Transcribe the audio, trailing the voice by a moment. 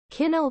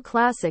Kinel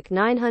Classic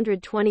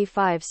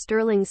 925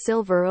 Sterling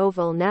Silver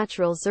Oval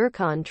Natural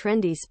Zircon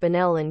Trendy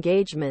Spinel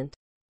Engagement.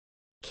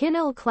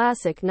 Kinel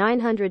Classic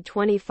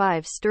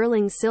 925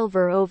 Sterling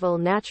Silver Oval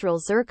Natural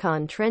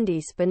Zircon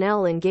Trendy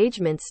Spinel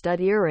Engagement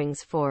Stud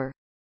Earrings for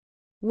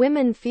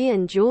Women.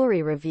 Fien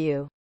Jewelry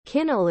Review.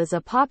 Kinel is a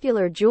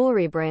popular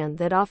jewelry brand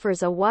that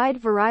offers a wide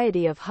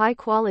variety of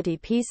high-quality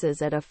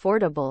pieces at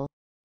affordable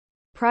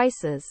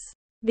prices.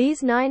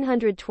 These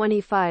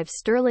 925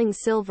 sterling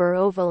silver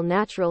oval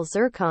natural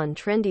zircon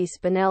trendy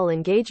spinel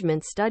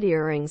engagement stud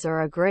earrings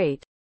are a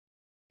great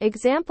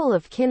example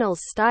of Kinel's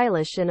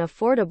stylish and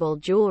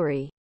affordable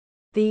jewelry.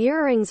 The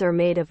earrings are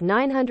made of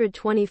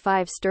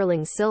 925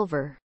 sterling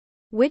silver,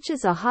 which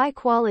is a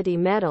high-quality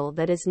metal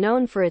that is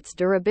known for its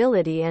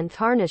durability and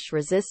tarnish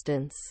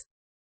resistance.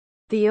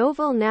 The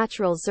oval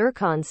natural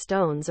zircon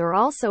stones are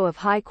also of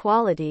high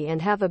quality and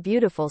have a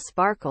beautiful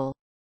sparkle.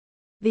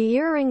 The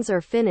earrings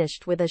are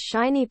finished with a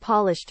shiny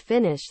polished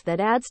finish that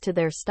adds to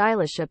their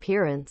stylish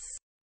appearance.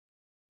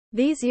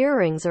 These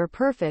earrings are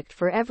perfect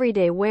for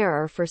everyday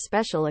wear or for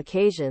special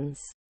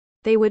occasions.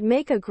 They would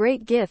make a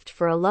great gift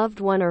for a loved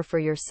one or for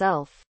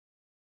yourself.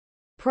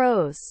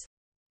 Pros.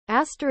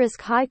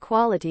 High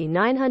quality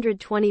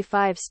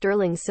 925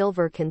 sterling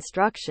silver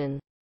construction.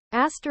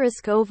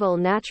 Oval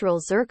natural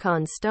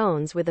zircon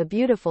stones with a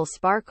beautiful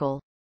sparkle.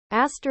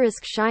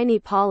 Shiny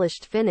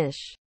polished finish.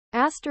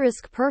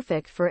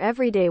 Perfect for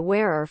everyday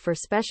wear or for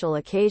special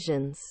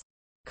occasions.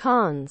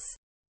 Cons.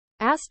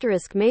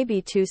 May be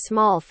too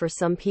small for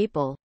some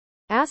people.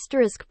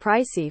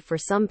 Pricey for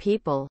some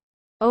people.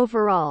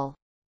 Overall,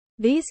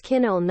 these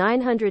Kinel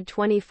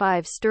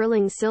 925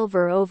 sterling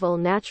silver oval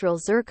natural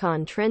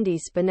zircon trendy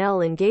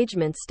spinel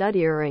engagement stud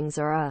earrings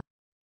are a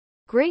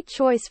great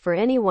choice for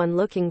anyone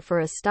looking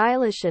for a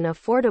stylish and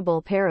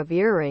affordable pair of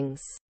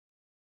earrings.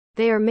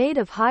 They are made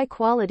of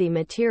high-quality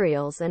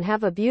materials and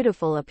have a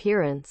beautiful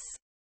appearance.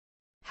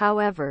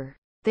 However,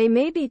 they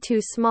may be too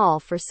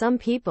small for some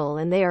people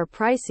and they are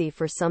pricey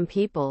for some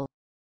people.